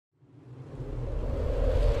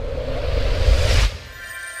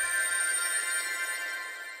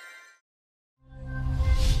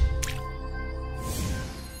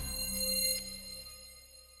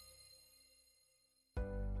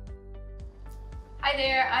Hi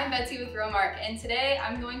there, I'm Betsy with DurMark, and today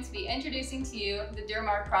I'm going to be introducing to you the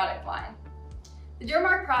DurMark product line. The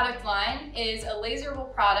DurMark product line is a laserable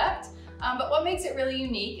product, but what makes it really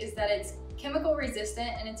unique is that it's chemical resistant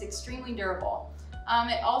and it's extremely durable.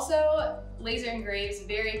 It also laser engraves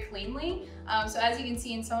very cleanly, so as you can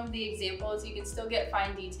see in some of the examples, you can still get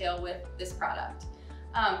fine detail with this product.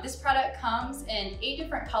 This product comes in 8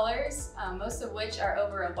 different colors, most of which are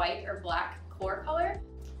over a white or black core color.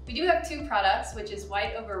 We do have 2 products, which is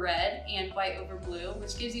white over red and white over blue,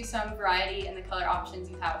 which gives you some variety in the color options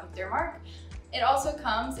you have with DurMark. It also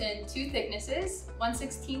comes in 2 thicknesses,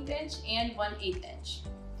 1/16 inch and 1/8 inch.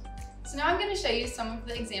 So now I'm going to show you some of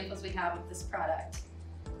the examples we have with this product.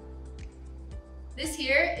 This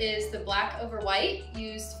here is the black over white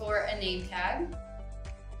used for a name tag.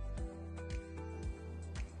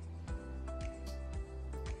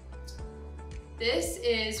 This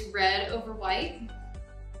is red over white.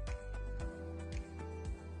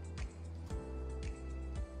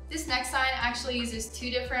 This next sign actually uses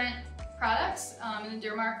 2 different products in the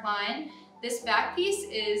DurMark line. This back piece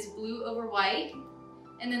is blue over white,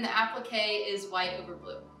 and then the applique is white over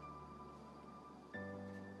blue.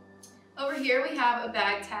 Over here we have a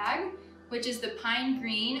bag tag, which is the pine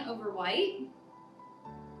green over white.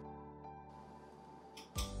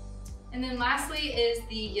 And then lastly is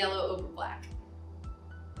the yellow over black.